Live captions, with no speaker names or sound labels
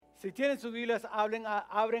Si tienen sus Biblias, abren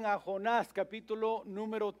a Jonás, capítulo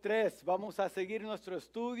número 3. Vamos a seguir nuestro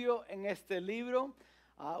estudio en este libro,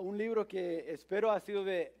 un libro que espero ha sido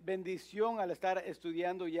de bendición al estar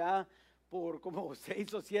estudiando ya por como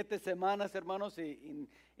 6 o 7 semanas, hermanos, y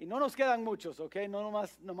no nos quedan muchos, ¿ok? No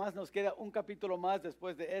nomás nos queda un capítulo más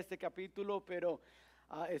después de este capítulo, pero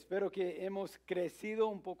espero que hemos crecido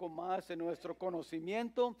un poco más en nuestro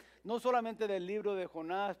conocimiento, no solamente del libro de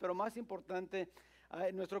Jonás, pero más importante,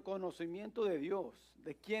 nuestro conocimiento de Dios,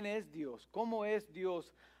 de quién es Dios, cómo es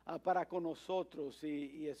Dios para con nosotros,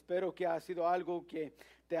 y espero que ha sido algo que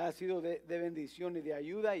te ha sido de bendición y de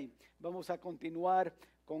ayuda, y vamos a continuar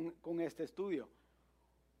con este estudio.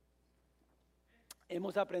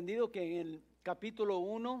 Hemos aprendido que en el capítulo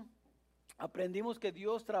 1 aprendimos que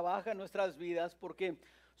Dios trabaja en nuestras vidas porque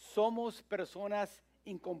somos personas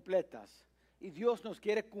incompletas y Dios nos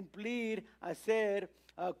quiere cumplir, hacer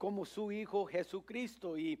como su Hijo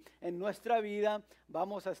Jesucristo, y en nuestra vida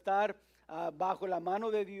vamos a estar bajo la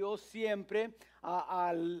mano de Dios siempre,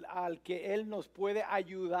 al que Él nos puede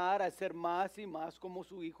ayudar a ser más y más como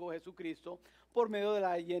su Hijo Jesucristo por medio de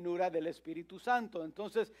la llenura del Espíritu Santo.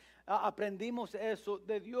 Entonces aprendimos eso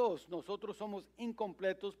de Dios. Nosotros somos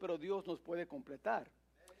incompletos, pero Dios nos puede completar.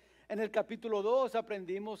 En el capítulo 2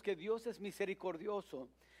 aprendimos que Dios es misericordioso,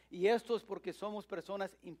 y esto es porque somos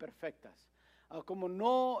personas imperfectas. Como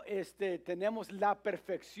no tenemos la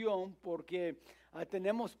perfección, porque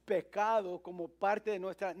tenemos pecado como parte de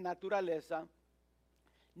nuestra naturaleza,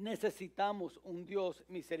 necesitamos un Dios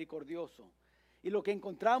misericordioso. Y lo que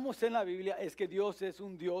encontramos en la Biblia es que Dios es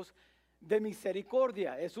un Dios de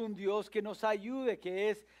misericordia, es un Dios que nos ayude, que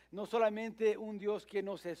es no solamente un Dios que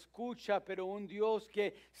nos escucha, pero un Dios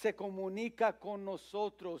que se comunica con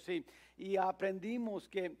nosotros. Y aprendimos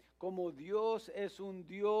que como Dios es un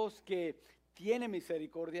Dios que tiene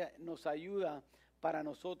misericordia, nos ayuda para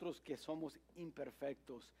nosotros que somos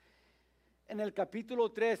imperfectos. En el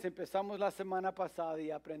capítulo 3 empezamos la semana pasada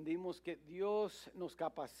y aprendimos que Dios nos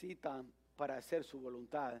capacita para hacer su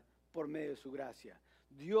voluntad por medio de su gracia.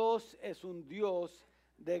 Dios es un Dios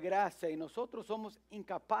de gracia y nosotros somos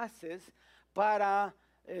incapaces para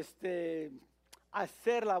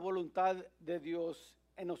hacer la voluntad de Dios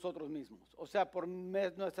en nosotros mismos. O sea, por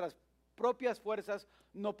nuestras propias fuerzas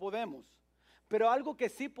no podemos. Pero algo que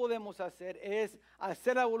sí podemos hacer es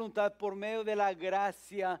hacer la voluntad por medio de la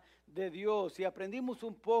gracia de Dios. Y aprendimos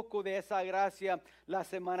un poco de esa gracia la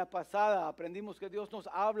semana pasada. Aprendimos que Dios nos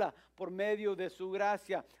habla por medio de su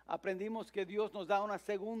gracia. Aprendimos que Dios nos da una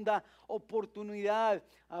segunda oportunidad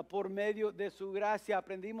por medio de su gracia.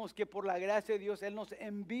 Aprendimos que por la gracia de Dios Él nos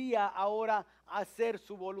envía ahora a hacer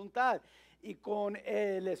su voluntad. Y con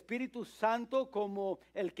el Espíritu Santo como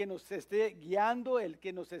el que nos esté guiando, el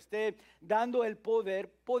que nos esté dando el poder,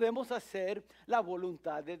 podemos hacer la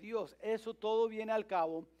voluntad de Dios. Eso todo viene al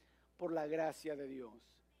cabo por la gracia de Dios.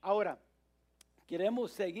 Ahora, queremos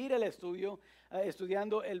seguir el estudio,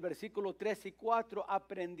 estudiando el versículo 3 y 4,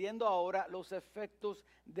 aprendiendo ahora los efectos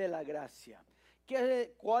de la gracia.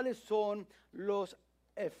 ¿Cuáles son los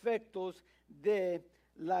efectos de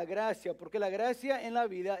la gracia? Porque la gracia en la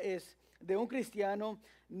vida de un cristiano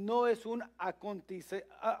no es un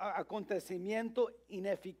acontecimiento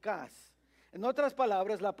ineficaz. En otras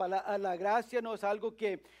palabras, la gracia no es algo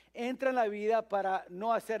que entra en la vida para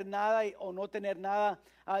no hacer nada o no tener nada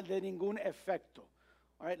de ningún efecto.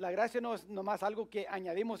 La gracia no es nomás algo que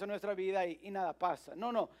añadimos a nuestra vida y nada pasa.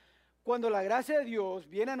 No. Cuando la gracia de Dios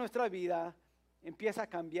viene a nuestra vida, empieza a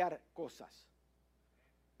cambiar cosas.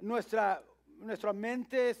 Nuestra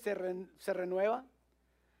mente se renueva.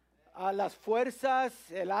 Las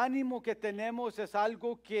fuerzas, el ánimo que tenemos es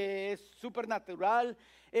algo que es supernatural,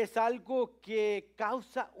 es algo que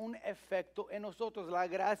causa un efecto en nosotros. La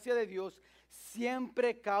gracia de Dios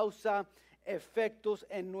siempre causa efectos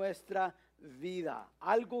en nuestra vida,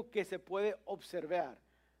 algo que se puede observar,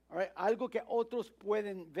 algo que otros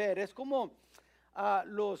pueden ver. Es como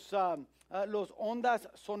los ondas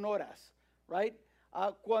sonoras, right?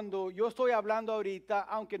 Cuando yo estoy hablando ahorita,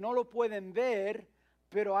 aunque no lo pueden ver,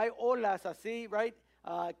 pero hay olas así, right,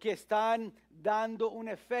 que están dando un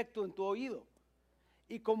efecto en tu oído.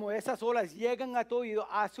 Y como esas olas llegan a tu oído,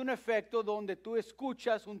 hace un efecto donde tú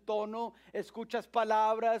escuchas un tono, escuchas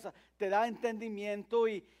palabras, te da entendimiento,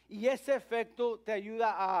 y ese efecto te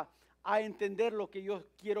ayuda a entender lo que yo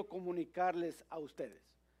quiero comunicarles a ustedes.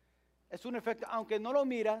 Es un efecto, aunque no lo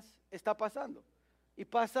miras, está pasando. Y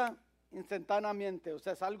pasa instantáneamente, o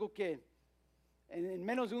sea, es algo que en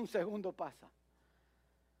menos de un segundo pasa.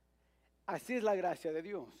 Así es la gracia de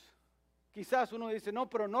Dios. Quizás uno dice, no,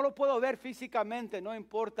 pero no lo puedo ver físicamente, no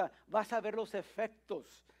importa, vas a ver los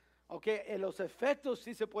efectos. Ok, los efectos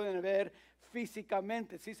sí se pueden ver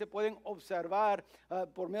físicamente, sí se pueden observar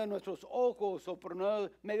por medio de nuestros ojos o por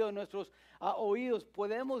medio de nuestros oídos.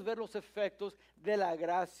 Podemos ver los efectos de la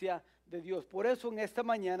gracia de Dios. Por eso en esta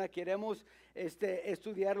mañana queremos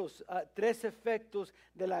estudiar los 3 efectos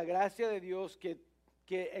de la gracia de Dios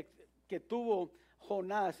que tuvo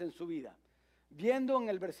Jonás en su vida. Viendo en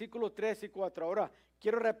el versículo 3 y 4. Ahora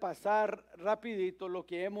quiero repasar rapidito lo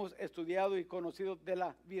que hemos estudiado y conocido de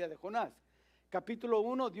la vida de Jonás. Capítulo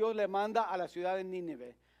 1, Dios le manda a la ciudad de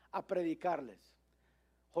Nínive a predicarles.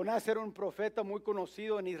 Jonás era un profeta muy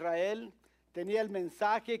conocido en Israel. Tenía el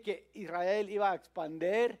mensaje que Israel iba a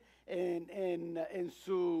expandir en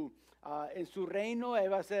su reino.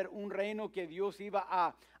 Iba a ser un reino que Dios iba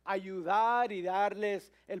a ayudar y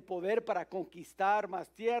darles el poder para conquistar más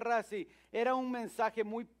tierras. Y era un mensaje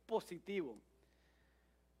muy positivo.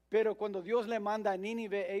 Pero cuando Dios le manda a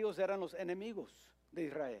Nínive, ellos eran los enemigos de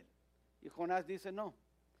Israel. Y Jonás dice no.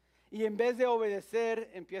 Y en vez de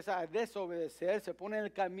obedecer, empieza a desobedecer, se pone en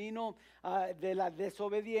el camino de la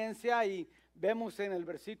desobediencia. Y vemos en el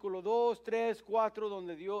versículo 2, 3, 4,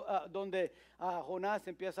 donde Jonás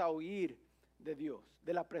empieza a huir de Dios,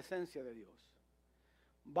 de la presencia de Dios.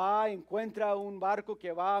 Encuentra un barco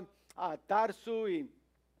que va a Tarso y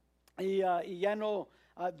ya no...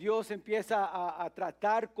 Dios empieza a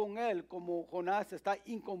tratar con él como Jonás está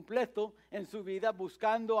incompleto en su vida,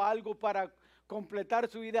 buscando algo para completar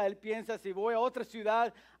su vida. Él piensa, si voy a otra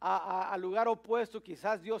ciudad, al lugar opuesto,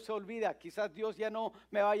 quizás Dios se olvida, quizás Dios ya no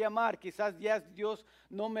me va a llamar, quizás ya Dios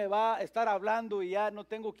no me va a estar hablando y ya no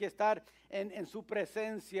tengo que estar en su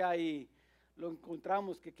presencia. Y lo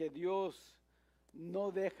encontramos que Dios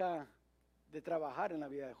no deja de trabajar en la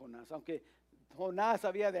vida de Jonás, aunque Jonás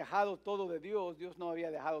había dejado todo de Dios, Dios no había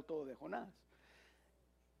dejado todo de Jonás.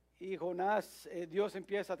 Y Jonás, Dios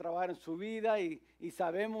empieza a trabajar en su vida y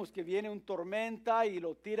sabemos que viene un tormenta y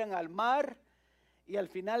lo tiran al mar. Y al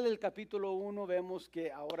final del capítulo 1 vemos que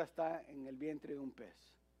ahora está en el vientre de un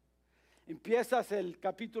pez. Empiezas el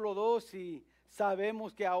capítulo 2 y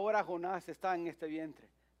sabemos que ahora Jonás está en este vientre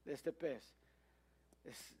de este pez.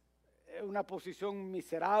 Es una posición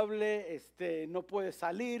miserable, no puede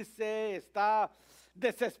salirse, está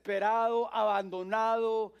desesperado,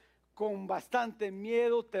 abandonado, con bastante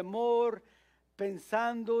miedo, temor,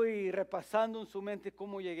 pensando y repasando en su mente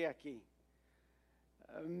cómo llegué aquí.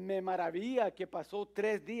 Me maravilla que pasó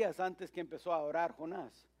 3 días antes que empezó a orar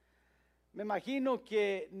Jonás. Me imagino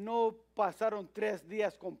que no pasaron 3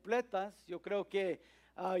 días completas. Yo creo que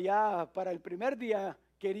ya para el primer día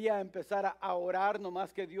quería empezar a orar,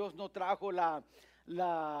 nomás que Dios no trajo la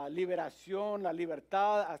liberación, la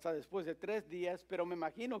libertad hasta después de 3 días. Pero me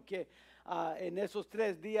imagino que en esos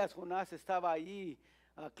 3 días Jonás estaba ahí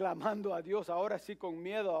clamando a Dios, ahora sí con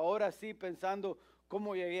miedo, ahora sí pensando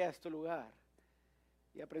cómo llegué a este lugar.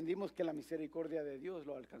 Y aprendimos que la misericordia de Dios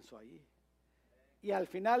lo alcanzó ahí. Y al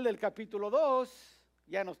final del capítulo 2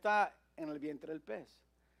 ya no está en el vientre del pez.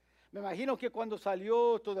 Me imagino que cuando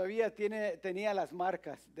salió todavía tenía las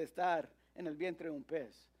marcas de estar en el vientre de un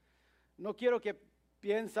pez. No quiero que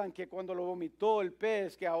piensan que cuando lo vomitó el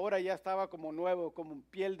pez, que ahora ya estaba como nuevo, como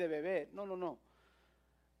piel de bebé. No.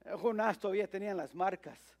 Jonás todavía tenía las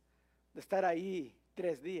marcas de estar ahí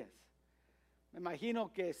 3 días. Me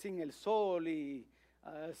imagino que sin el sol y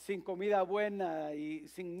sin comida buena y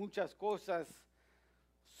sin muchas cosas,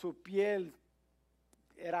 su piel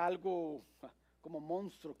era algo como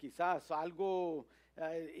monstruo quizás, algo,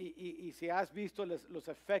 y si has visto los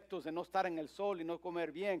efectos de no estar en el sol y no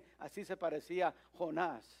comer bien, así se parecía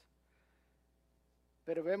Jonás.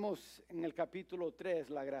 Pero vemos en el capítulo 3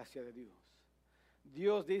 la gracia de Dios.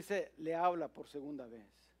 Dios dice, le habla por segunda vez.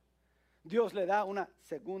 Dios le da una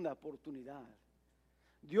segunda oportunidad.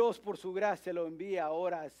 Dios por su gracia lo envía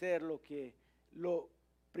ahora a hacer lo que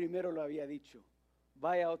primero lo había dicho.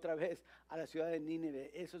 Vaya otra vez a la ciudad de Nínive.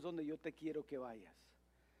 Eso es donde yo te quiero que vayas.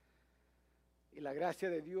 Y la gracia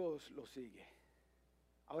de Dios lo sigue.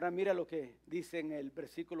 Ahora mira lo que dice en el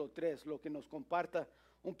versículo 3, lo que nos comparta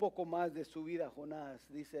un poco más de su vida Jonás.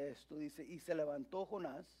 Dice esto, dice, y se levantó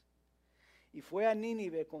Jonás y fue a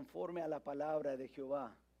Nínive conforme a la palabra de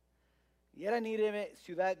Jehová. Y era Nínive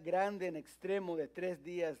ciudad grande en extremo de 3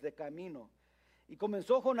 días de camino. Y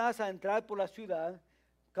comenzó Jonás a entrar por la ciudad.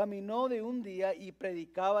 Caminó de un día y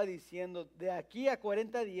predicaba diciendo, de aquí a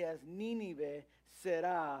 40 días Nínive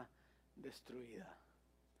será destruida.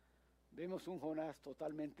 Vemos un Jonás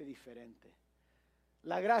totalmente diferente.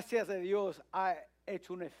 La gracia de Dios ha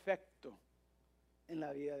hecho un efecto en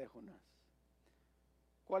la vida de Jonás.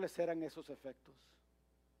 ¿Cuáles eran esos efectos?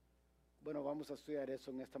 Bueno, vamos a estudiar eso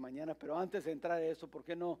en esta mañana, pero antes de entrar en eso, ¿por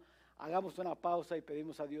qué no hagamos una pausa y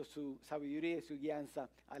pedimos a Dios su sabiduría y su guianza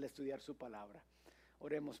al estudiar su palabra.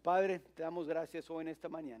 Oremos. Padre, te damos gracias hoy en esta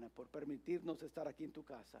mañana por permitirnos estar aquí en tu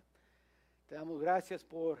casa. Te damos gracias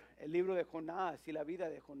por el libro de Jonás y la vida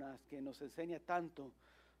de Jonás, que nos enseña tanto,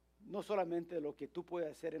 no solamente de lo que tú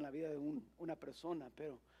puedes hacer en la vida de una persona,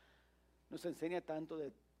 pero nos enseña tanto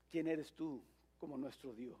de quién eres tú como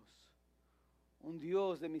nuestro Dios. Un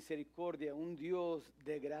Dios de misericordia, un Dios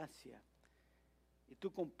de gracia. Y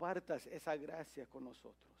tú compartas esa gracia con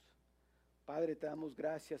nosotros. Padre, te damos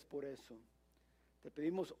gracias por eso. Te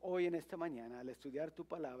pedimos hoy en esta mañana, al estudiar tu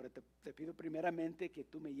palabra, te pido primeramente que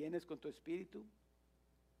tú me llenes con tu espíritu,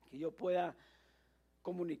 que yo pueda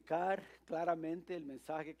comunicar claramente el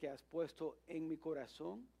mensaje que has puesto en mi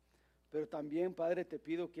corazón. Pero también, Padre, te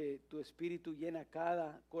pido que tu espíritu llene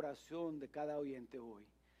cada corazón de cada oyente hoy.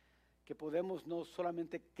 Que podemos no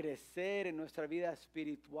solamente crecer en nuestra vida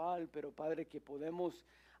espiritual, pero Padre, que podemos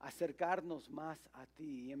acercarnos más a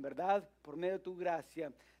ti. Y en verdad, por medio de tu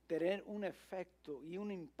gracia, tener un efecto y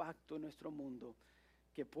un impacto en nuestro mundo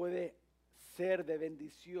que puede ser de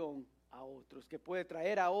bendición a otros, que puede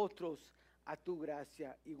traer a otros a tu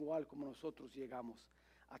gracia, igual como nosotros llegamos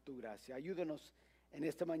a tu gracia. Ayúdanos en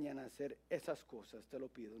esta mañana a hacer esas cosas, te lo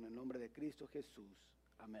pido en el nombre de Cristo Jesús.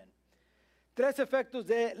 Amén. 3 efectos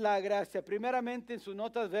de la gracia. Primeramente, en sus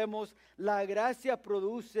notas vemos, la gracia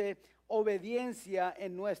produce obediencia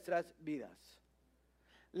en nuestras vidas.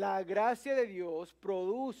 La gracia de Dios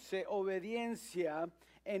produce obediencia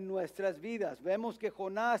en nuestras vidas. Vemos que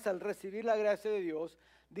Jonás, al recibir la gracia de Dios,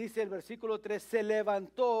 dice el versículo 3, se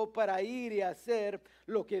levantó para ir y hacer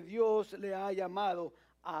lo que Dios le ha llamado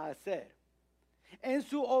a hacer. En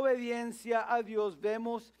su obediencia a Dios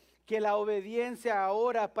vemos que la obediencia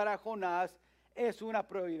ahora para Jonás es una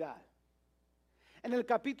prioridad. En el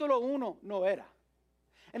capítulo 1 no era.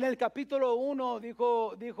 En el capítulo 1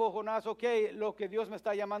 dijo Jonás, ok, lo que Dios me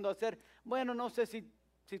está llamando a hacer, bueno, no sé si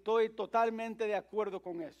estoy totalmente de acuerdo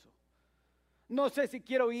con eso. No sé si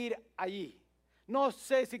quiero ir allí. No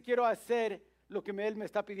sé si quiero hacer lo que Él me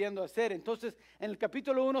está pidiendo hacer. Entonces, en el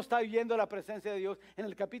capítulo 1 está viendo la presencia de Dios. En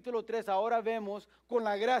el capítulo 3 ahora vemos con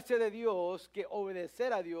la gracia de Dios que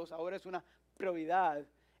obedecer a Dios ahora es una prioridad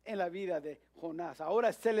en la vida de Jonás.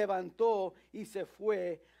 Ahora se levantó y se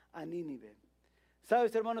fue a Nínive.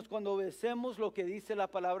 Sabes, hermanos, cuando obedecemos lo que dice la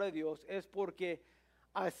palabra de Dios es porque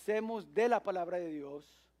hacemos de la palabra de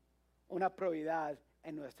Dios una prioridad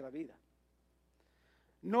en nuestra vida.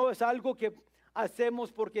 No es algo que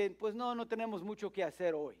hacemos porque pues no tenemos mucho que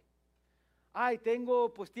hacer hoy. Ay,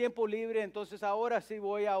 tengo pues tiempo libre, entonces ahora sí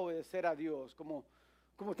voy a obedecer a Dios. Como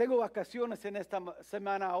tengo vacaciones en esta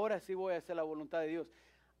semana, ahora sí voy a hacer la voluntad de Dios.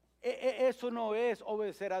 Eso no es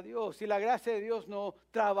obedecer a Dios. Y la gracia de Dios no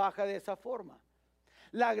trabaja de esa forma.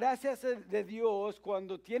 La gracia de Dios,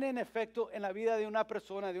 cuando tiene en efecto en la vida de una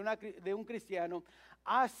persona, de un cristiano,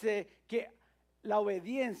 hace que la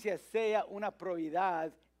obediencia sea una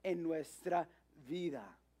prioridad en nuestra vida.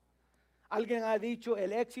 Alguien ha dicho,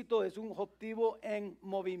 el éxito es un objetivo en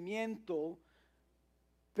movimiento,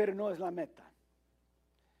 pero no es la meta.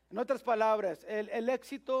 En otras palabras, el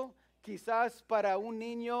éxito quizás para un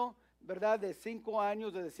niño, ¿verdad? De 5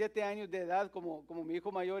 años, de 7 años de edad, como mi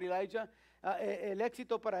hijo mayor Elijah, el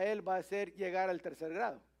éxito para él va a ser llegar al 3er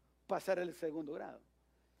grado, pasar el 2º grado.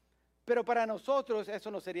 Pero para nosotros eso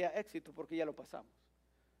no sería éxito porque ya lo pasamos.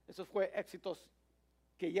 Esos fue éxitos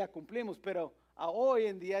que ya cumplimos, pero hoy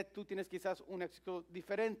en día tú tienes quizás un éxito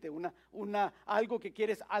diferente, algo que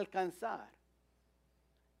quieres alcanzar.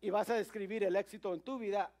 Y vas a describir el éxito en tu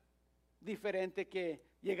vida diferente que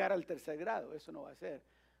llegar al 3er grado. Eso no va a ser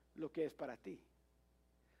lo que es para ti.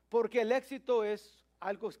 Porque el éxito es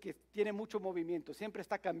algo que tiene mucho movimiento, siempre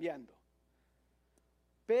está cambiando.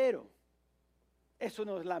 Pero eso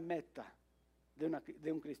no es la meta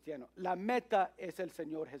de un cristiano. La meta es el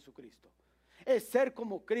Señor Jesucristo. Es ser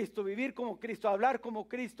como Cristo, vivir como Cristo, hablar como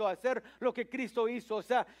Cristo, hacer lo que Cristo hizo. O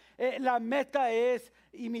sea, la meta es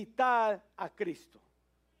imitar a Cristo.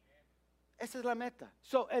 Esa es la meta.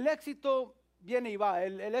 El éxito viene y va.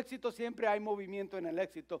 El éxito siempre hay movimiento en el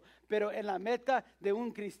éxito. Pero en la meta de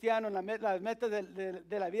un cristiano, la meta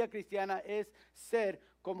de la vida cristiana es ser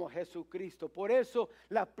como Jesucristo. Por eso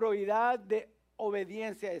la prioridad de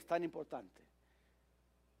obediencia es tan importante.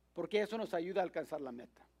 Porque eso nos ayuda a alcanzar la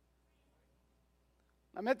meta.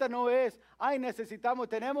 La meta no es,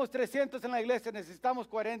 tenemos 300 en la iglesia, necesitamos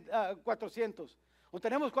 400. O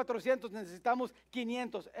tenemos 400, necesitamos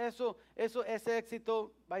 500. Ese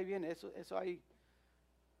éxito va y viene, eso ahí.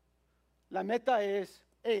 La meta es,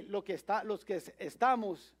 los que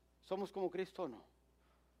estamos, somos como Cristo o no.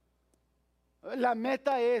 La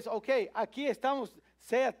meta es, ok, aquí estamos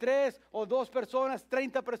sea 3 o 2 personas,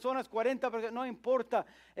 30 personas, 40 personas, no importa.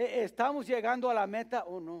 ¿Estamos llegando a la meta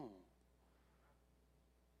o no?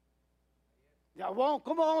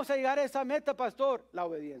 ¿Cómo vamos a llegar a esa meta, pastor? La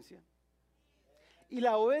obediencia. Y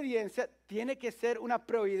la obediencia tiene que ser una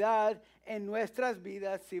prioridad en nuestras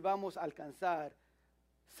vidas si vamos a alcanzar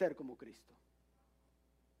ser como Cristo.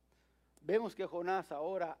 Vemos que Jonás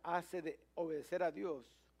ahora hace de obedecer a Dios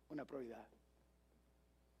una prioridad.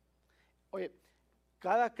 Oye,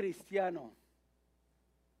 cada cristiano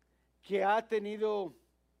que ha tenido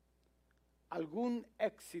algún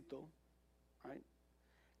éxito, right?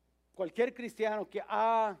 Cualquier cristiano que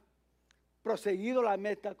ha proseguido la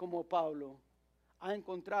meta como Pablo, ha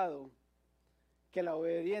encontrado que la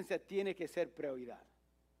obediencia tiene que ser prioridad.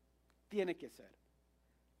 Tiene que ser.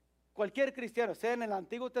 Cualquier cristiano, sea en el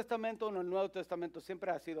Antiguo Testamento o en el Nuevo Testamento,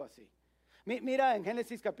 siempre ha sido así. Mira en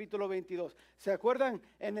Génesis capítulo 22. ¿Se acuerdan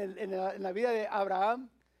en la vida de Abraham?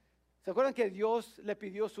 ¿Se acuerdan que Dios le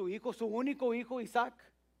pidió su hijo, su único hijo, Isaac?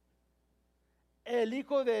 El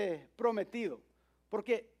hijo de prometido.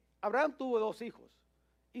 Porque Abraham tuvo 2 hijos.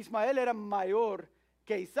 Ismael era mayor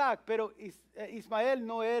que Isaac, pero Ismael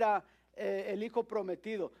no era el hijo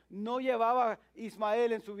prometido. No llevaba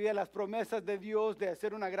Ismael en su vida las promesas de Dios de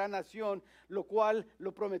hacer una gran nación, lo cual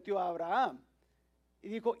lo prometió a Abraham. Y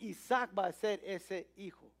dijo, Isaac va a ser ese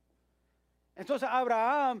hijo. Entonces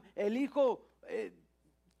Abraham, el hijo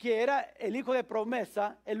que era el hijo de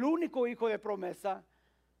promesa, el único hijo de promesa,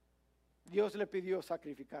 Dios le pidió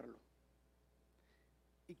sacrificarlo.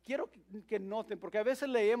 Y quiero que noten, porque a veces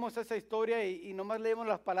leemos esa historia y nomás leemos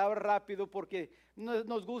las palabras rápido porque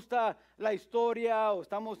nos gusta la historia o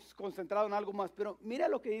estamos concentrados en algo más. Pero mira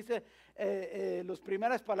lo que dice las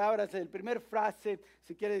primeras palabras, el primer frase,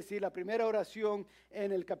 si quiere decir, la primera oración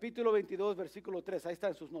en el capítulo 22, versículo 3. Ahí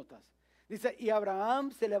están sus notas. Dice, y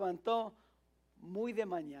Abraham se levantó muy de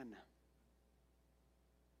mañana.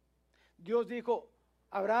 Dios dijo,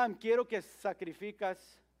 Abraham, quiero que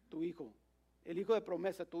sacrificas tu hijo. El hijo de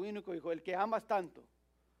promesa, tu único hijo, el que amas tanto.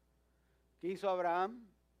 ¿Qué hizo Abraham?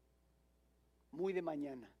 Muy de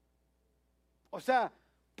mañana. O sea,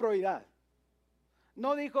 prioridad.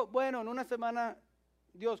 No dijo, bueno, en una semana,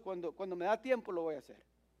 Dios, cuando me da tiempo lo voy a hacer.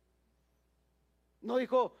 No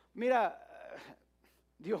dijo, mira,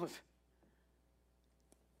 Dios,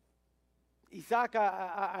 Isaac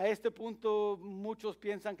a este punto muchos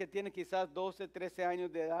piensan que tiene quizás 12, 13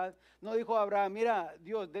 años de edad. No dijo Abraham, mira,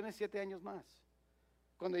 Dios, deme 7 años más.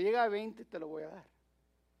 Cuando llegue a 20 te lo voy a dar.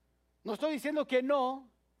 No estoy diciendo que no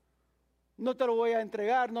te lo voy a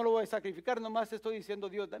entregar, no lo voy a sacrificar, nomás estoy diciendo,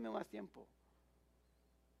 Dios, dame más tiempo.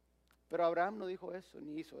 Pero Abraham no dijo eso,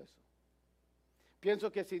 ni hizo eso.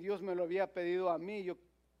 Pienso que si Dios me lo había pedido a mí, yo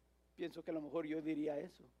pienso que a lo mejor yo diría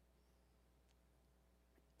eso.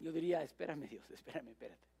 Yo diría, espérame Dios,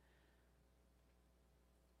 espérate.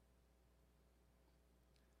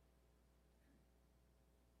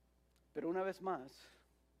 Pero una vez más,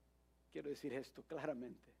 quiero decir esto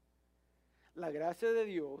claramente. La gracia de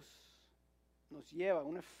Dios nos lleva,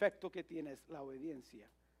 un efecto que tiene es la obediencia.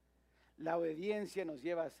 La obediencia nos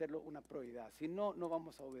lleva a hacerlo una prioridad. Si no, no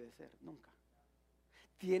vamos a obedecer, nunca.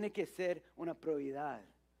 Tiene que ser una prioridad.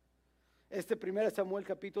 1 Samuel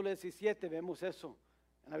capítulo 17, vemos eso.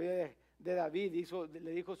 En la vida de David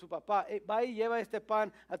le dijo a su papá, va y lleva este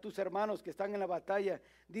pan a tus hermanos que están en la batalla.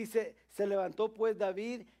 Dice, se levantó pues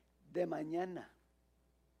David de mañana,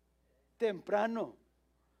 temprano.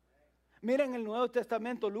 Miren el Nuevo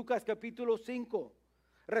Testamento, Lucas capítulo 5.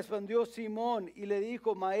 Respondió Simón y le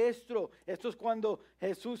dijo, maestro, esto es cuando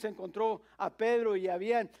Jesús encontró a Pedro y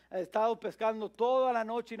habían estado pescando toda la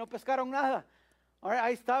noche y no pescaron nada.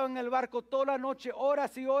 Ahí estaba en el barco toda la noche,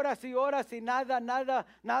 horas y horas y horas y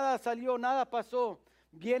nada salió, nada pasó.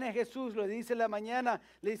 Viene Jesús, le dice en la mañana,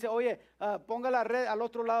 le dice, oye, ponga la red al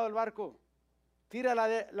otro lado del barco, tira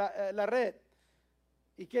la red.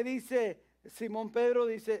 ¿Y qué dice Simón Pedro?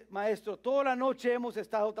 Dice, maestro, toda la noche hemos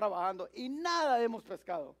estado trabajando y nada hemos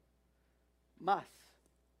pescado. Más,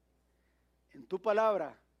 en tu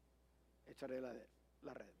palabra, echaré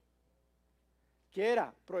la red. ¿Qué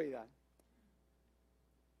era? Prioridad.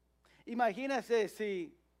 Imagínese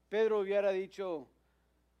si Pedro hubiera dicho,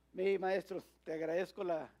 mi maestro, te agradezco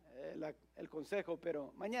el consejo,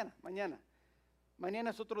 pero mañana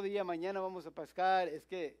es otro día, mañana vamos a pescar, es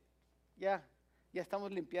que ya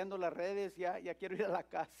estamos limpiando las redes, ya quiero ir a la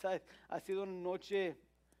casa, ha sido una noche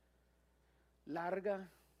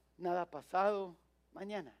larga, nada ha pasado,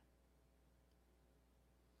 mañana.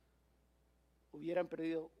 Hubieran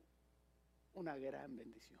perdido una gran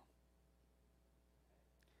bendición.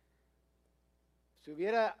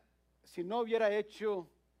 Si no hubiera hecho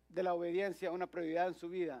de la obediencia una prioridad en su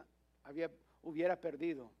vida, hubiera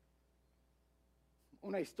perdido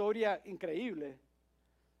una historia increíble,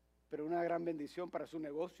 pero una gran bendición para su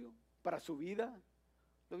negocio, para su vida,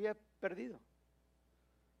 lo había perdido.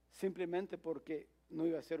 Simplemente porque no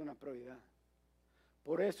iba a ser una prioridad.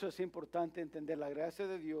 Por eso es importante entender la gracia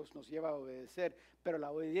de Dios nos lleva a obedecer, pero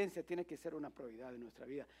la obediencia tiene que ser una prioridad en nuestra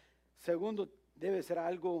vida. Segundo, debe ser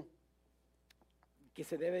algo que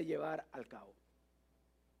se debe llevar al cabo.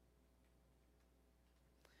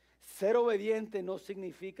 Ser obediente no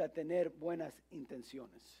significa tener buenas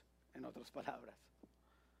intenciones, en otras palabras.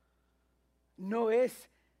 No es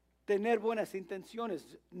tener buenas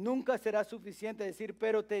intenciones. Nunca será suficiente decir,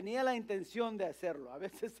 pero tenía la intención de hacerlo. A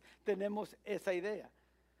veces tenemos esa idea.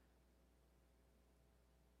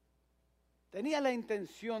 Tenía la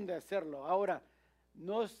intención de hacerlo. Ahora,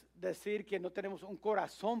 no es decir que no tenemos un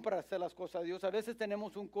corazón para hacer las cosas de Dios. A veces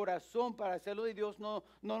tenemos un corazón para hacerlo y Dios no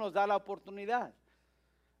nos da la oportunidad.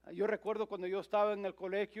 Yo recuerdo cuando yo estaba en el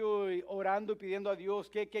colegio y orando y pidiendo a Dios,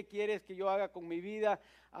 ¿qué quieres que yo haga con mi vida?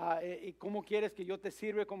 ¿Y cómo quieres que yo te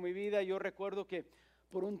sirva con mi vida? Yo recuerdo que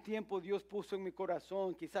por un tiempo Dios puso en mi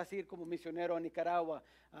corazón quizás ir como misionero a Nicaragua.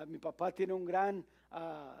 Mi papá tiene un gran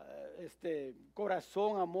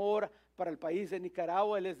corazón, amor para el país de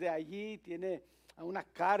Nicaragua. Él es de allí, tiene una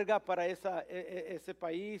carga para ese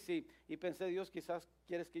país y pensé, Dios, quizás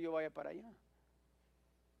quieres que yo vaya para allá.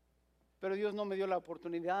 Pero Dios no me dio la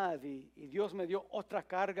oportunidad y Dios me dio otra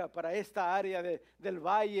carga para esta área del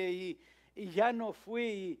valle y ya no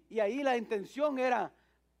fui. Y ahí la intención era,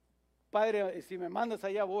 Padre, si me mandas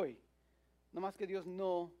allá voy. Nomás que Dios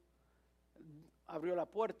no abrió la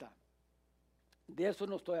puerta. De eso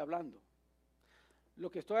no estoy hablando.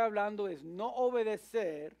 Lo que estoy hablando es no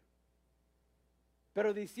obedecer,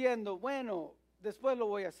 pero diciendo, bueno, después lo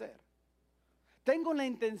voy a hacer. Tengo la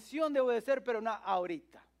intención de obedecer, pero no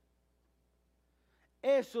ahorita.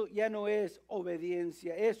 Eso ya no es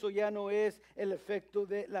obediencia, eso ya no es el efecto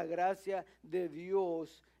de la gracia de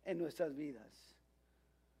Dios en nuestras vidas.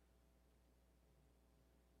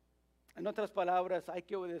 En otras palabras, hay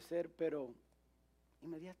que obedecer, pero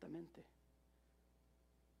inmediatamente.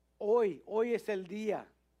 Hoy es el día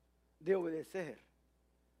de obedecer.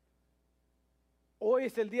 Hoy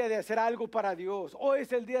es el día de hacer algo para Dios. Hoy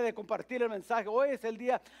es el día de compartir el mensaje. Hoy es el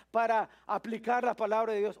día para aplicar la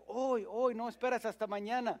palabra de Dios. Hoy, no esperas hasta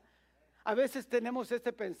mañana. A veces tenemos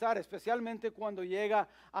este pensar, especialmente cuando llega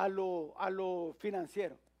a lo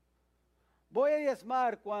financiero. Voy a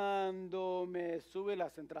diezmar cuando me sube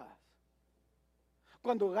las entradas.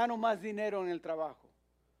 Cuando gano más dinero en el trabajo.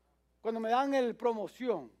 Cuando me dan el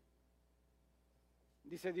promoción.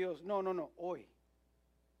 Dice Dios, no, hoy.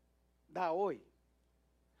 Da hoy.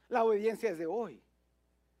 La obediencia es de hoy.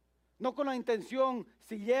 No con la intención,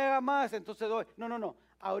 si llega más, entonces doy. No.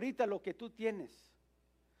 Ahorita lo que tú tienes.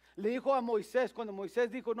 Le dijo a Moisés, cuando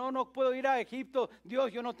Moisés dijo, no puedo ir a Egipto.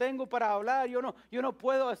 Dios, yo no tengo para hablar. Yo no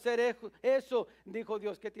puedo hacer eso. Dijo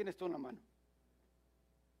Dios, ¿qué tienes tú en la mano?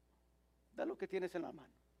 Da lo que tienes en la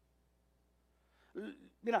mano.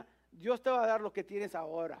 Mira, Dios te va a dar lo que tienes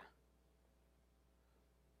ahora.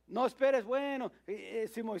 No esperes, bueno,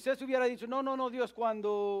 si Moisés hubiera dicho, no, Dios,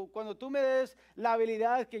 cuando tú me des la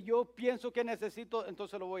habilidad que yo pienso que necesito,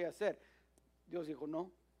 entonces lo voy a hacer. Dios dijo,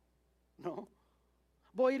 no,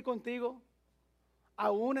 voy a ir contigo.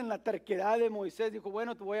 Aún en la terquedad de Moisés, dijo,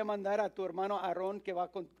 bueno, te voy a mandar a tu hermano Aarón que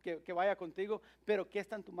vaya contigo, pero ¿qué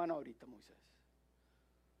está en tu mano ahorita, Moisés?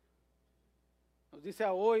 Nos dice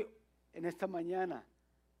hoy, en esta mañana,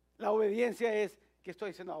 la obediencia es, ¿qué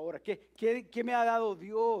estoy haciendo ahora? ¿Qué me ha dado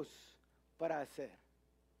Dios para hacer?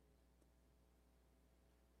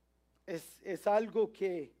 Es algo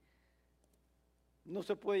que no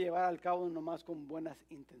se puede llevar al cabo nomás con buenas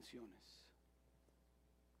intenciones.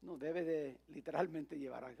 No, debe de literalmente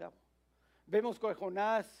llevar al cabo. Vemos que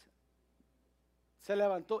Jonás se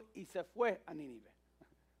levantó y se fue a Nínive.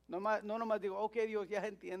 No nomás digo, ok Dios, ya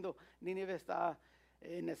entiendo, Nínive está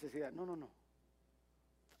en necesidad. No.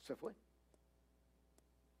 Se fue.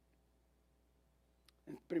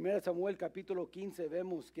 En 1 Samuel capítulo 15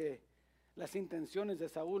 vemos que las intenciones de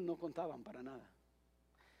Saúl no contaban para nada.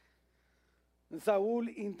 Saúl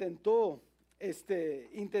intentó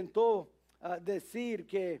decir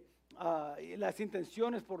que las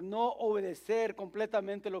intenciones por no obedecer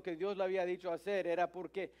completamente lo que Dios le había dicho hacer era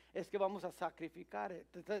porque es que vamos a sacrificar.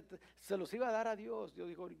 Se los iba a dar a Dios. Dios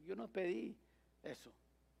dijo, yo no pedí eso.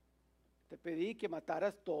 Te pedí que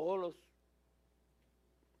mataras todos los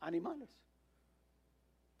animales.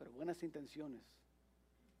 Pero buenas intenciones,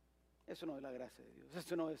 eso no es la gracia de Dios,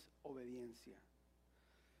 eso no es obediencia.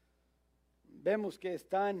 Vemos que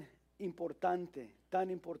están tan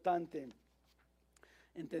importante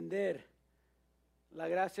entender. La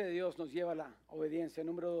gracia de Dios nos lleva a la obediencia.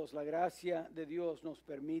 Número 2, la gracia de Dios nos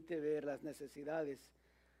permite ver las necesidades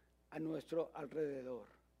a nuestro alrededor.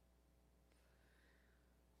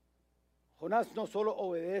 Jonás no solo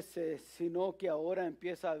obedece, sino que ahora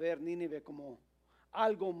empieza a ver Nínive como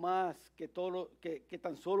algo más que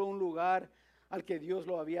tan solo un lugar al que Dios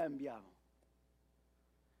lo había enviado.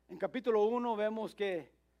 En capítulo 1 vemos que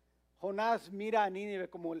Jonás mira a Nínive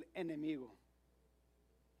como el enemigo,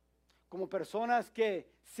 como personas que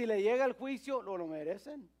si le llega el juicio lo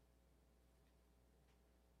merecen.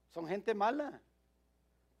 Son gente mala,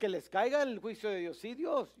 que les caiga el juicio de Dios. Sí,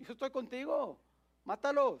 Dios, yo estoy contigo,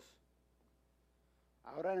 mátalos.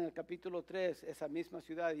 Ahora en el capítulo 3, esa misma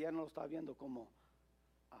ciudad ya no lo está viendo como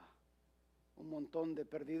un montón de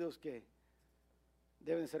perdidos que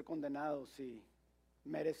deben ser condenados y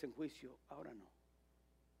merecen juicio. Ahora no.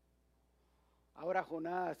 Ahora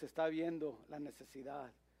Jonás está viendo la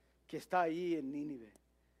necesidad que está ahí en Nínive.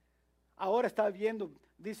 Ahora está viendo,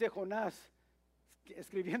 dice Jonás,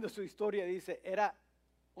 escribiendo su historia, dice, era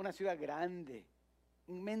una ciudad grande,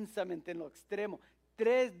 inmensamente en lo extremo.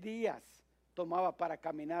 3 días tomaba para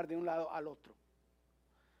caminar de un lado al otro.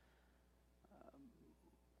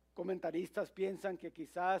 Comentaristas piensan que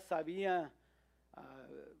quizás había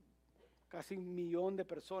casi 1 millón de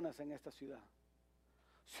personas en esta ciudad.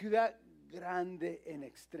 Ciudad grande en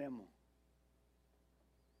extremo.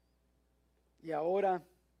 Y ahora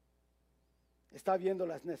está viendo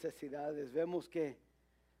las necesidades. Vemos que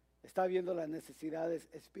está viendo las necesidades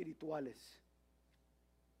espirituales.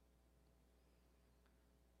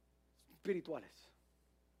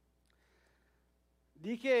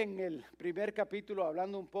 Dije en el primer capítulo,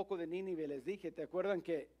 hablando un poco de Nínive, les dije, ¿se acuerdan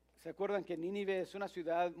que Nínive es una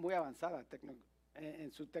ciudad muy avanzada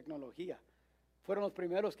en su tecnología? Fueron los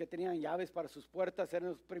primeros que tenían llaves para sus puertas, eran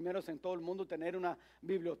los primeros en todo el mundo tener una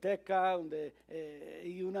biblioteca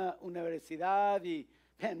y una universidad y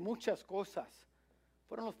muchas cosas.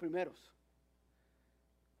 Fueron los primeros.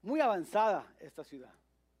 Muy avanzada esta ciudad.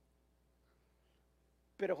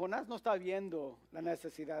 Pero Jonás no está viendo la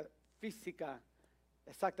necesidad física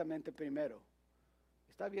exactamente primero.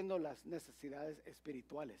 Está viendo las necesidades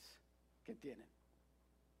espirituales que tienen.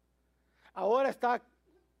 Ahora está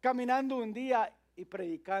caminando un día y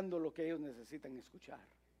predicando lo que ellos necesitan escuchar.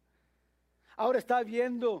 Ahora está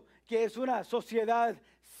viendo que es una sociedad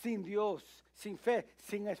sin Dios, sin fe,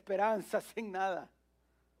 sin esperanza, sin nada.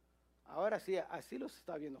 Ahora sí, así los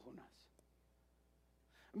está viendo Jonás.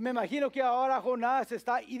 Me imagino que ahora Jonás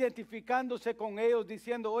está identificándose con ellos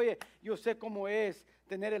diciendo, oye, yo sé cómo es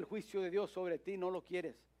tener el juicio de Dios sobre ti, no lo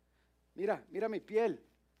quieres. Mira mi piel,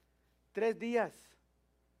 3 días,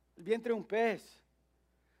 el vientre de un pez.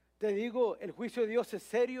 Te digo, el juicio de Dios es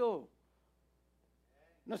serio.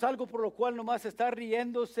 No es algo por lo cual nomás está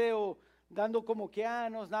riéndose o dando como que,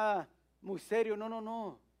 no es nada muy serio.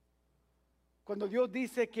 No. Cuando Dios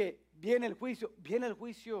dice que viene el juicio, viene el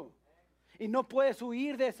juicio. Y no puedes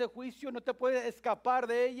huir de ese juicio, no te puedes escapar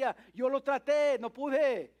de ella. Yo lo traté, no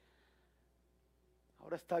pude.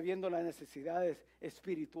 Ahora está viendo las necesidades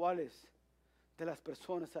espirituales de las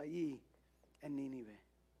personas allí en Nínive.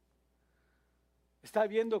 Está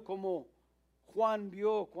viendo como Juan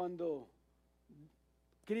vio cuando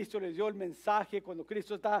Cristo les dio el mensaje, cuando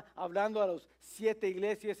Cristo está hablando a las 7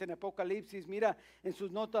 iglesias en Apocalipsis. Mira en sus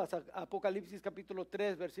notas Apocalipsis capítulo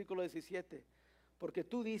 3, versículo 17. Porque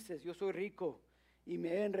tú dices, yo soy rico y me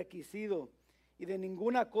he enriquecido y de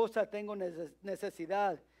ninguna cosa tengo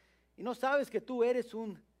necesidad. Y no sabes que tú eres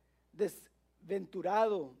un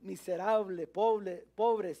desventurado, miserable,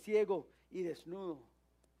 pobre, ciego y desnudo.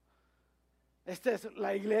 Esta es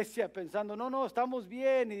la iglesia pensando, no, estamos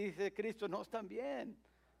bien. Y dice Cristo, no están bien.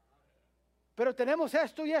 Pero tenemos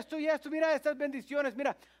esto y esto y esto. Mira estas bendiciones.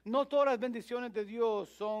 Mira, no todas las bendiciones de Dios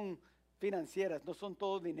son financieras. No son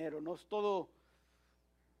todo dinero. No es todo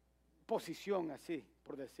posición así,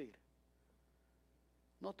 por decir.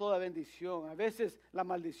 No toda bendición. A veces la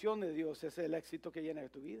maldición de Dios es el éxito que llena de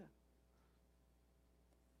tu vida.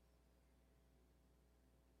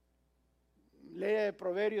 Lee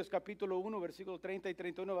Proverbios capítulo 1, versículo 30 y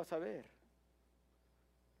 31, vas a ver.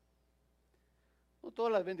 No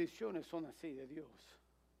todas las bendiciones son así de Dios.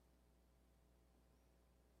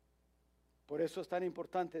 Por eso es tan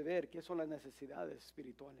importante ver qué son las necesidades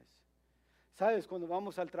espirituales. Sabes, cuando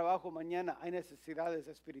vamos al trabajo mañana hay necesidades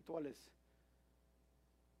espirituales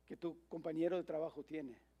que tu compañero de trabajo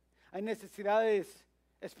tiene. Hay necesidades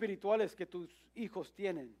espirituales que tus hijos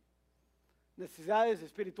tienen. Necesidades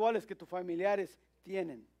espirituales que tus familiares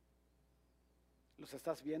tienen. ¿Los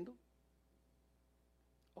estás viendo?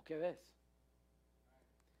 ¿O qué ves?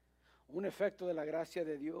 Un efecto de la gracia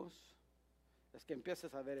de Dios es que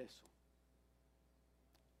empiezas a ver eso.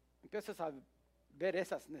 Empiezas a ver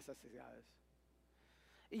esas necesidades.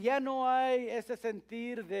 Y ya no hay ese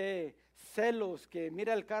sentir de celos que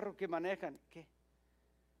mira el carro que manejan. ¿Qué?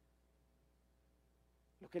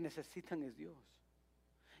 Lo que necesitan es Dios.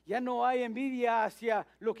 Ya no hay envidia hacia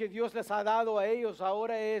lo que Dios les ha dado a ellos.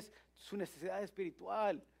 Ahora es su necesidad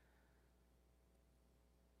espiritual.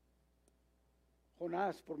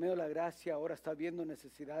 Jonás, por medio de la gracia, ahora está viendo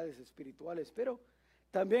necesidades espirituales, pero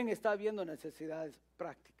también está viendo necesidades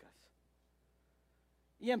prácticas.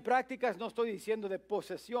 Y en prácticas no estoy diciendo de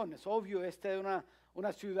posesiones. Obvio, esta es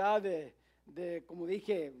una ciudad de como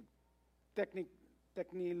dije,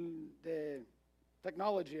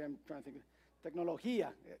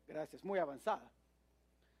 tecnología, gracias, muy avanzada.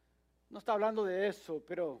 No está hablando de eso,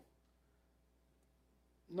 pero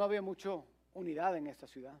no había mucha unidad en esta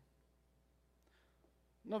ciudad.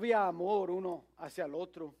 No había amor uno hacia el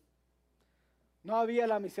otro. No había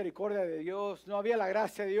la misericordia de Dios. No había la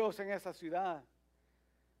gracia de Dios en esa ciudad.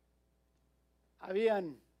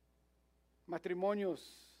 Habían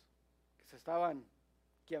matrimonios que se estaban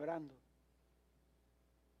quebrando.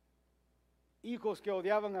 Hijos que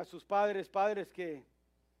odiaban a sus padres, padres que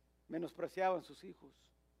menospreciaban a sus hijos.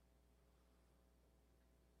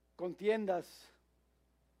 Contiendas.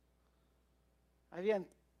 Habían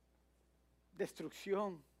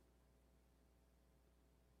destrucción.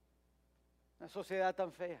 Una sociedad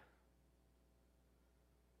tan fea.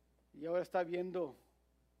 Y ahora está viendo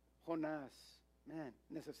Jonás. Man,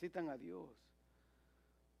 necesitan a Dios.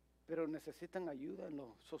 Pero necesitan ayuda en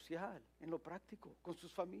lo social, en lo práctico, con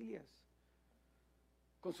sus familias,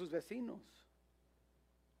 con sus vecinos.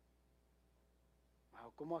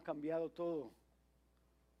 Wow, cómo ha cambiado todo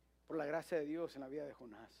por la gracia de Dios en la vida de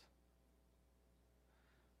Jonás.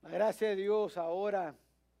 La gracia de Dios ahora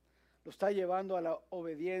lo está llevando a la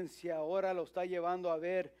obediencia, ahora lo está llevando a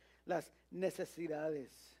ver las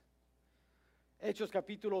necesidades. Hechos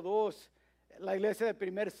capítulo 2, la iglesia del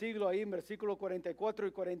primer siglo, ahí en versículos 44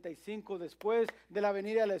 y 45, después de la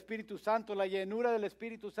venida del Espíritu Santo, la llenura del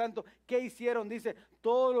Espíritu Santo, ¿qué hicieron? Dice,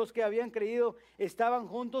 todos los que habían creído estaban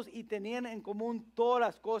juntos y tenían en común todas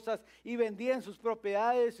las cosas y vendían sus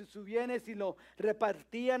propiedades y sus bienes y lo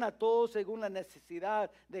repartían a todos según la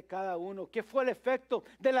necesidad de cada uno. ¿Qué fue el efecto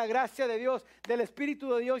de la gracia de Dios, del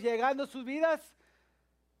Espíritu de Dios llegando a sus vidas?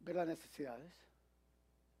 Ver las necesidades.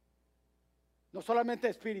 No solamente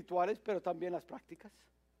espirituales, pero también las prácticas,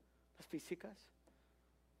 las físicas.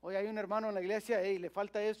 Hoy hay un hermano en la iglesia, le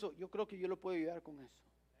falta eso. Yo creo que yo lo puedo ayudar con eso.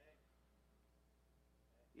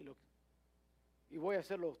 Y voy a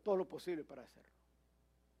hacerlo todo lo posible para hacerlo.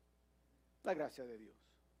 La gracia de Dios.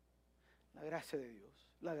 La gracia de Dios.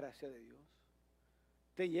 La gracia de Dios.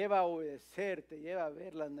 Te lleva a obedecer, te lleva a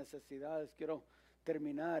ver las necesidades. Quiero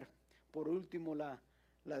terminar. Por último, la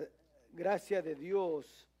gracia de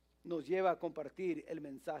Dios nos lleva a compartir el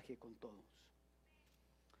mensaje con todos.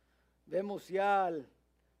 Vemos ya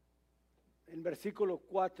en versículo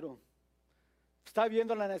 4, está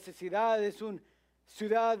viendo la necesidad, es una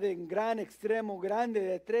ciudad en gran extremo, grande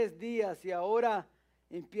de 3 días, y ahora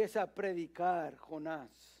empieza a predicar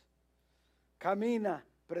Jonás. Camina,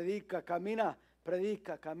 predica, camina,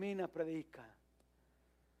 predica, camina, predica.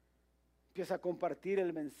 Empieza a compartir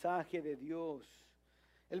el mensaje de Dios.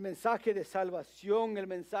 El mensaje de salvación, el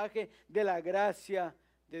mensaje de la gracia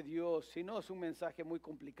de Dios. Si no es un mensaje muy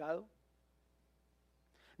complicado.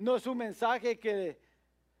 No es un mensaje que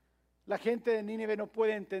la gente de Nínive no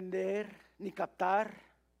puede entender ni captar.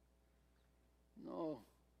 No.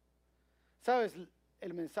 Sabes,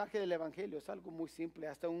 el mensaje del evangelio es algo muy simple.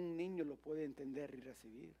 Hasta un niño lo puede entender y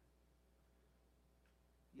recibir.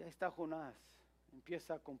 Y ahí está Jonás.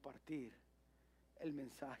 Empieza a compartir el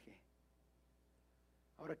mensaje.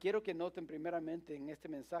 Ahora quiero que noten primeramente en este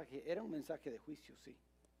mensaje, era un mensaje de juicio, sí.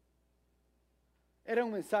 Era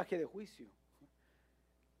un mensaje de juicio.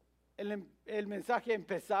 El mensaje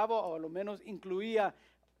empezaba, o a lo menos incluía,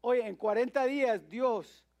 oye, en 40 días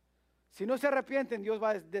Dios, si no se arrepienten, Dios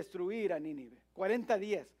va a destruir a Nínive. 40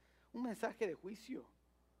 días. Un mensaje de juicio.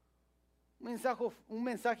 Un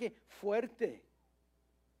mensaje fuerte.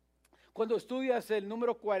 Cuando estudias el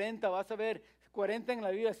número 40, vas a ver, 40 en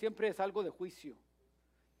la Biblia siempre es algo de juicio.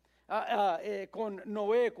 Con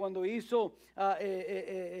Noé, cuando hizo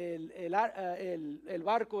el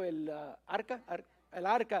barco, la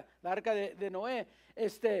arca de Noé,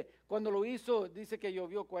 cuando lo hizo, dice que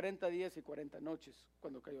llovió 40 días y 40 noches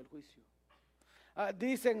cuando cayó el juicio.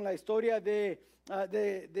 Dicen la historia de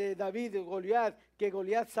David, de Goliat, que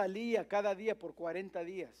Goliat salía cada día por 40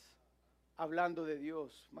 días hablando de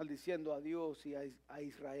Dios, maldiciendo a Dios y a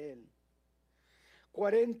Israel.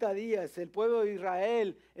 40 días, el pueblo de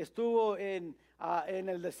Israel estuvo en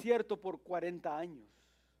el desierto por 40 años.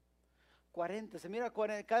 40, se mira,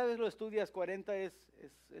 40, cada vez lo estudias, 40 es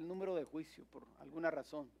el número de juicio por alguna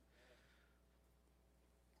razón.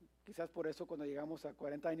 Quizás por eso cuando llegamos a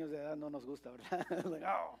 40 años de edad no nos gusta, ¿verdad?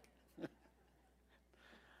 No.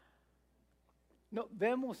 No,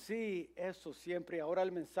 vemos sí eso siempre. Ahora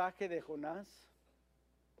el mensaje de Jonás,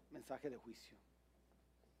 mensaje de juicio.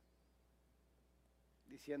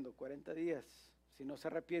 Diciendo 40 días, si no se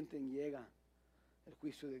arrepienten llega el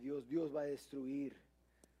juicio de Dios. Dios va a destruir.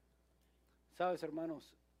 Sabes,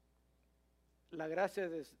 hermanos, la gracia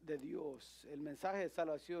de Dios, el mensaje de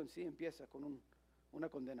salvación sí empieza con una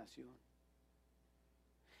condenación.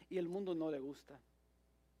 Y el mundo no le gusta.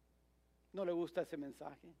 No le gusta ese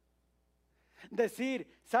mensaje. Decir,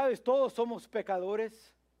 sabes, todos somos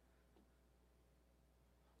pecadores.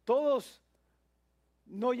 Todos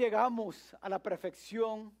no llegamos a la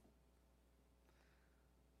perfección.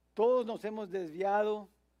 Todos nos hemos desviado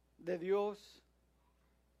de Dios.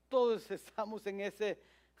 Todos estamos en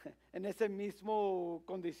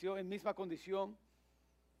misma condición.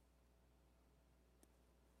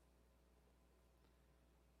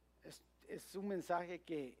 Es un mensaje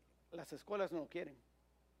que las escuelas no lo quieren,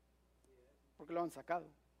 porque lo han sacado.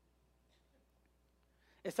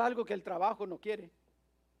 Es algo que el trabajo no quiere.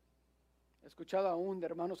 He escuchado aún de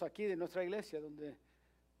hermanos aquí de nuestra iglesia donde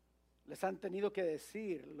les han tenido que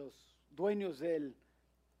decir los dueños de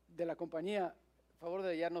la compañía, a favor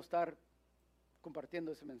de ya no estar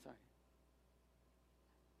compartiendo ese mensaje.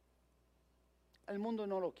 El mundo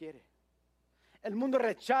no lo quiere. El mundo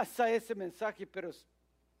rechaza ese mensaje, pero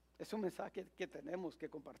es un mensaje que tenemos que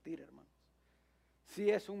compartir, hermanos. Sí,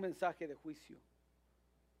 es un mensaje de juicio.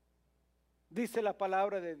 Dice la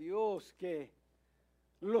palabra de Dios que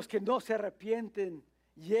los que no se arrepienten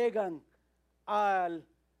llegan al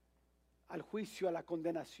juicio, a la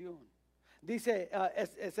condenación. Dice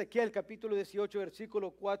Ezequiel capítulo 18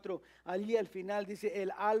 versículo 4, allí al final dice,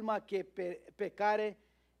 el alma que pecare,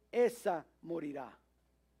 esa morirá.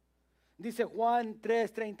 Dice Juan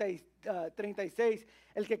 3:36,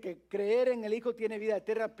 el que creer en el Hijo tiene vida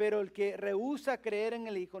eterna, pero el que rehúsa creer en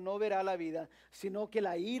el Hijo no verá la vida, sino que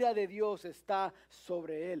la ira de Dios está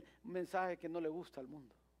sobre él. Un mensaje que no le gusta al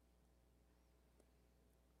mundo,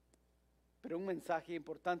 pero un mensaje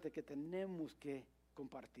importante que tenemos que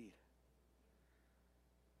compartir.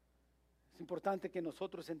 Es importante que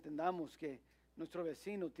nosotros entendamos que nuestro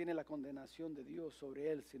vecino tiene la condenación de Dios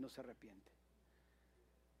sobre él si no se arrepiente.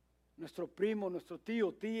 Nuestro primo, nuestro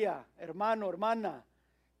tío, tía, hermano, hermana,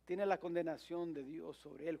 tiene la condenación de Dios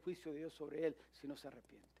sobre él, el juicio de Dios sobre él si no se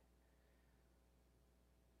arrepiente.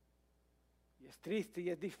 Y es triste y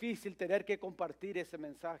es difícil tener que compartir ese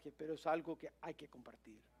mensaje, pero es algo que hay que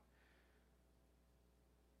compartir.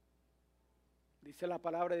 Dice la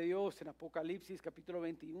palabra de Dios en Apocalipsis capítulo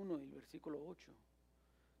 21 y versículo 8,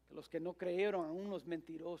 que los que no creyeron, aún los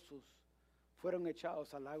mentirosos, fueron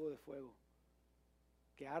echados al lago de fuego,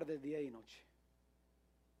 que arde día y noche.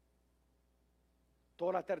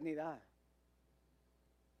 Toda la eternidad.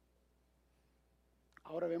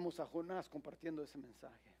 Ahora vemos a Jonás compartiendo ese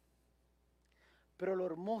mensaje. Pero lo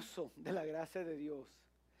hermoso de la gracia de Dios,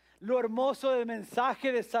 lo hermoso del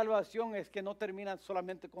mensaje de salvación es que no termina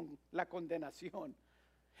solamente con la condenación.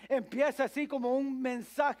 Empieza así como un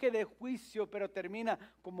mensaje de juicio, pero termina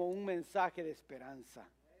como un mensaje de esperanza.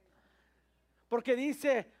 Porque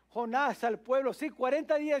dice Jonás al pueblo, sí,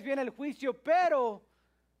 40 días viene el juicio, pero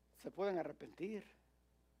se pueden arrepentir.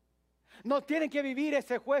 No tienen que vivir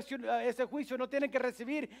ese juicio, no tienen que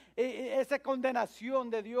recibir esa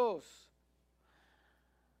condenación de Dios.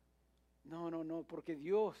 No, porque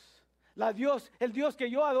el Dios que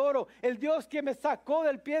yo adoro, el Dios que me sacó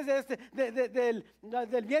del pie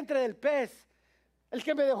del vientre del pez, el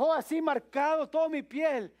que me dejó así marcado toda mi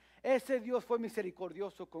piel, ese Dios fue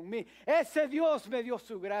misericordioso conmigo. Ese Dios me dio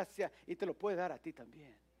su gracia y te lo puede dar a ti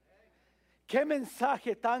también. Qué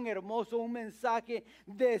mensaje tan hermoso, un mensaje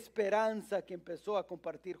de esperanza que empezó a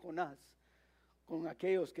compartir Jonás con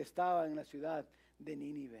aquellos que estaban en la ciudad de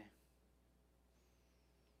Nínive.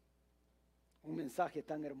 Un mensaje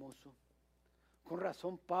tan hermoso. Con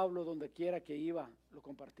razón Pablo, donde quiera que iba, lo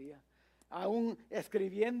compartía. Aún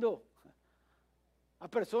escribiendo a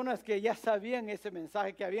personas que ya sabían ese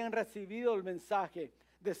mensaje, que habían recibido el mensaje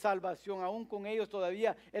de salvación, aún con ellos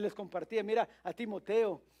todavía él les compartía. Mira a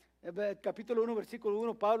Timoteo, capítulo 1, versículo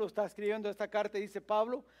 1, Pablo está escribiendo esta carta y dice: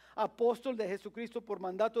 Pablo, apóstol de Jesucristo por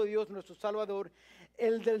mandato de Dios nuestro Salvador,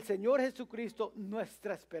 el del Señor Jesucristo,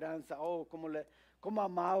 nuestra esperanza. Oh, cómo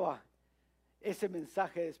amaba ese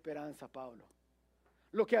mensaje de esperanza, Pablo.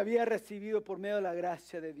 Lo que había recibido por medio de la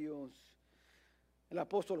gracia de Dios. El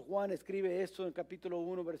apóstol Juan escribe esto en el capítulo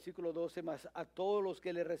 1, versículo 12, mas a todos los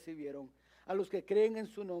que le recibieron, a los que creen en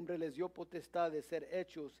su nombre, les dio potestad de ser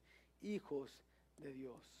hechos hijos de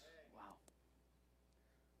Dios. Wow.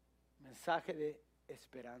 Mensaje de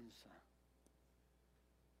esperanza.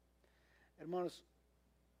 Hermanos,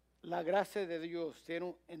 la gracia de Dios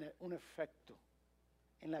tiene un efecto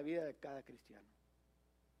en la vida de cada cristiano.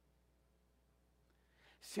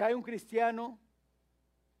 Si hay un cristiano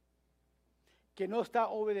que no está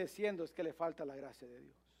obedeciendo, es que le falta la gracia de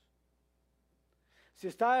Dios.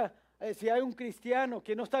 Si hay un cristiano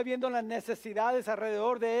que no está viendo las necesidades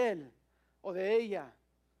alrededor de él o de ella,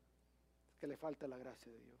 es que le falta la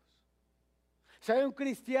gracia de Dios. Si hay un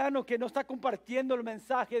cristiano que no está compartiendo el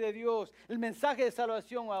mensaje de Dios, el mensaje de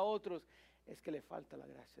salvación a otros, es que le falta la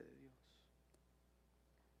gracia de Dios.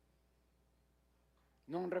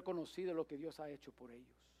 No han reconocido lo que Dios ha hecho por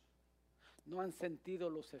ellos. No han sentido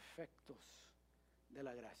los efectos de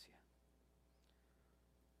la gracia.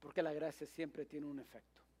 Porque la gracia siempre tiene un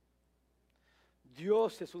efecto.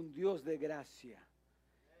 Dios es un Dios de gracia.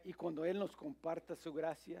 Y cuando Él nos comparta su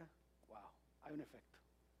gracia, wow, hay un efecto.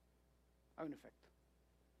 Hay un efecto.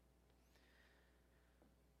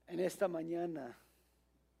 En esta mañana,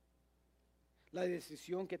 la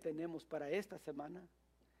decisión que tenemos para esta semana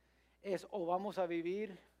es o vamos a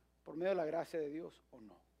vivir por medio de la gracia de Dios o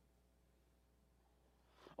no.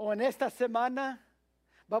 O en esta semana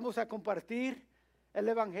vamos a compartir el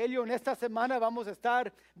evangelio. En esta semana vamos a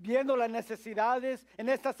estar viendo las necesidades. En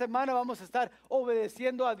esta semana vamos a estar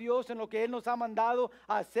obedeciendo a Dios en lo que Él nos ha mandado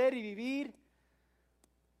a hacer y vivir.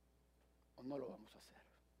 O no lo vamos a hacer.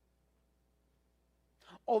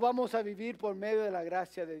 O vamos a vivir por medio de la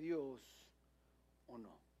gracia de Dios o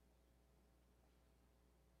no.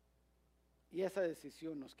 Y esa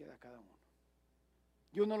decisión nos queda a cada uno.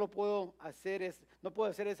 Yo no lo puedo hacer, no puedo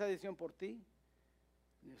hacer esa decisión por ti,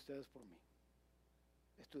 ni ustedes por mí.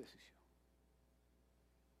 Es tu decisión.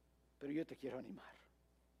 Pero yo te quiero animar.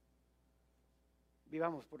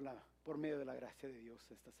 Vivamos por medio de la gracia de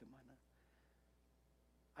Dios esta semana.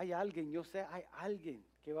 Hay alguien, yo sé, hay alguien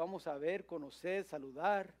que vamos a ver, conocer,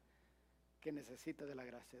 saludar, que necesita de la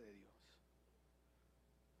gracia de Dios.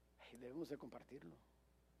 Y debemos de compartirlo.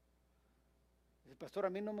 Dice, pastor, a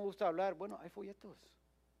mí no me gusta hablar. Bueno, hay folletos.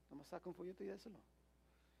 Nomás saca un folleto y déselo.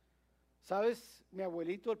 ¿Sabes? Mi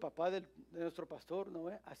abuelito, el papá de nuestro pastor, ¿no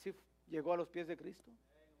ve? Así llegó a los pies de Cristo.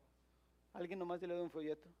 Alguien nomás le dio un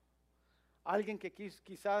folleto. Alguien que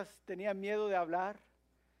quizás tenía miedo de hablar.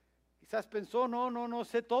 Quizás pensó, no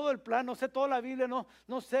sé todo el plan, no sé toda la Biblia,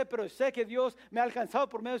 no sé, pero sé que Dios me ha alcanzado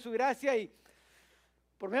por medio de su gracia y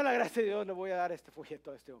por medio de la gracia de Dios le voy a dar este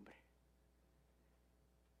folleto a este hombre.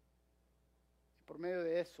 Y por medio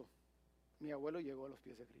de eso, mi abuelo llegó a los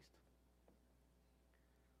pies de Cristo.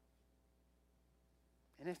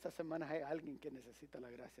 En esta semana hay alguien que necesita la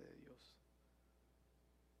gracia de Dios.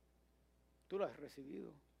 Tú lo has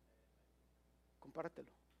recibido. Compártelo.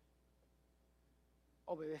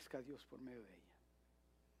 Obedezca a Dios por medio de ella.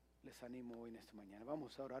 Les animo hoy en esta mañana.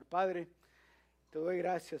 Vamos a orar. Padre, te doy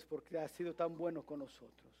gracias porque has sido tan bueno con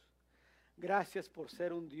nosotros. Gracias por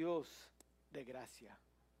ser un Dios de gracia.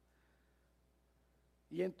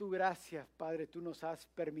 Y en tu gracia, Padre, tú nos has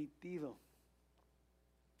permitido,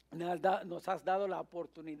 nos has dado la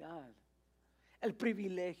oportunidad, el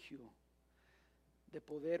privilegio de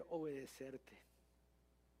poder obedecerte,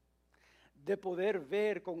 de poder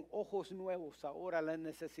ver con ojos nuevos ahora las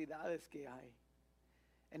necesidades que hay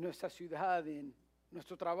en nuestra ciudad, en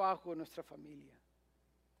nuestro trabajo, en nuestra familia.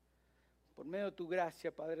 Por medio de tu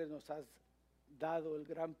gracia, Padre, nos has dado el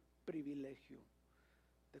gran privilegio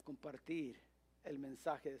de compartir el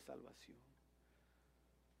mensaje de salvación.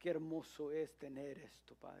 Qué hermoso es tener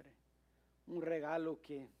esto, Padre. Un regalo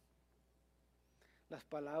que las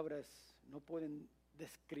palabras no pueden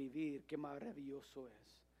describir qué maravilloso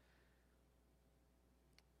es.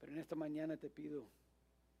 Pero en esta mañana te pido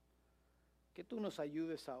que tú nos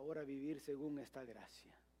ayudes ahora a vivir según esta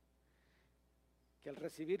gracia. Que al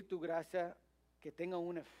recibir tu gracia, que tenga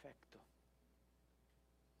un efecto.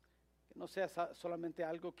 Que no sea solamente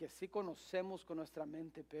algo que sí conocemos con nuestra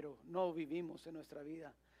mente, pero no vivimos en nuestra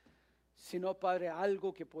vida. Sino, Padre,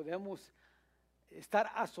 algo que podemos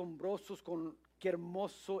estar asombrosos con qué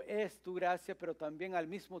hermoso es tu gracia, pero también al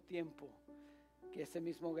mismo tiempo que esa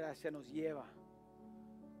misma gracia nos lleva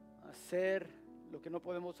a hacer lo que no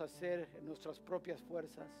podemos hacer en nuestras propias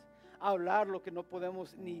fuerzas, a hablar lo que no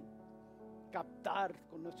podemos ni captar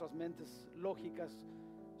con nuestras mentes lógicas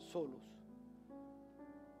solos.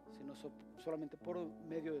 sino solamente por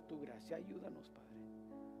medio de tu gracia. Ayúdanos, Padre,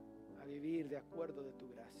 a vivir de acuerdo de tu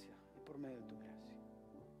gracia y por medio de tu gracia.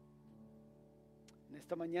 En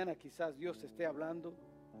esta mañana quizás Dios te esté hablando,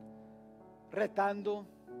 retando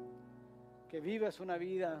que vivas una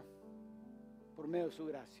vida por medio de su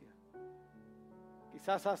gracia.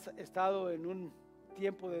 Quizás has estado en un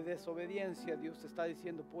tiempo de desobediencia. Dios te está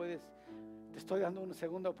diciendo, te estoy dando una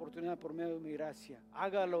segunda oportunidad por medio de mi gracia.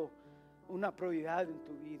 Hágalo una prioridad en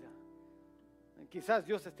tu vida. Quizás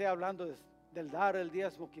Dios te esté hablando del dar el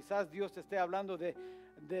diezmo. Quizás Dios te esté hablando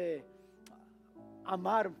de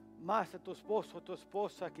amar más a tu esposo o tu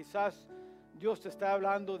esposa. Quizás Dios te está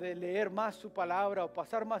hablando de leer más su palabra o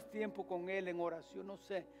pasar más tiempo con Él en oración. No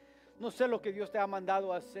sé lo que Dios te ha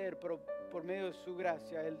mandado a hacer, pero por medio de su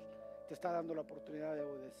gracia Él te está dando la oportunidad de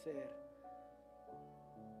obedecer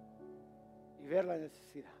y ver las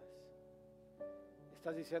necesidades.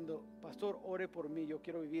 Estás diciendo, pastor, ore por mí, yo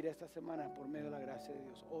quiero vivir esta semana por medio de la gracia de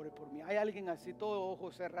Dios, ore por mí. ¿Hay alguien así, todo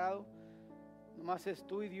ojo cerrado? Nomás es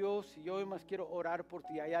tú y Dios, y yo más quiero orar por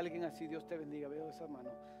ti. ¿Hay alguien así? Dios te bendiga, veo esa mano.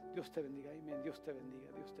 Dios te bendiga, amén. Dios te bendiga,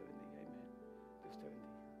 Dios te bendiga, amén. Dios te bendiga.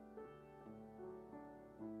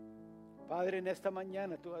 Padre, en esta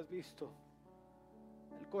mañana tú has visto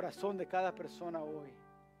el corazón de cada persona hoy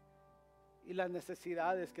y las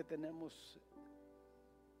necesidades que tenemos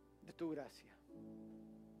de tu gracia.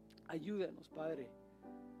 Ayúdanos, Padre,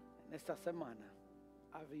 en esta semana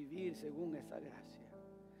a vivir según esa gracia.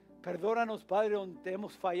 Perdónanos, Padre, donde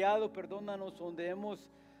hemos fallado. Perdónanos donde hemos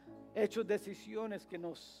hecho decisiones que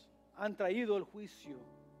nos han traído el juicio.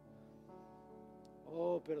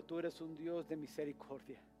 Oh, pero tú eres un Dios de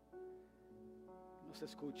misericordia. Nos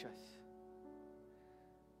escuchas.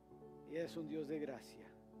 Y eres un Dios de gracia.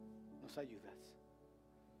 Nos ayudas.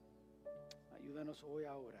 Ayúdanos hoy,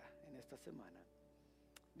 ahora, en esta semana,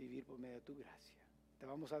 vivir por medio de tu gracia. Te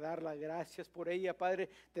vamos a dar las gracias por ella, Padre.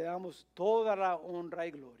 Te damos toda la honra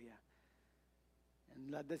y gloria. En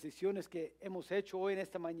las decisiones que hemos hecho hoy en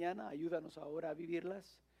esta mañana, ayúdanos ahora a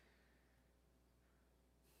vivirlas.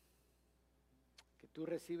 Que tú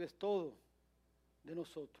recibes todo de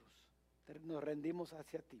nosotros. Nos rendimos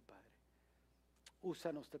hacia ti, Padre.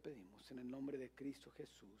 Úsanos, te pedimos, en el nombre de Cristo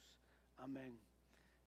Jesús. Amén.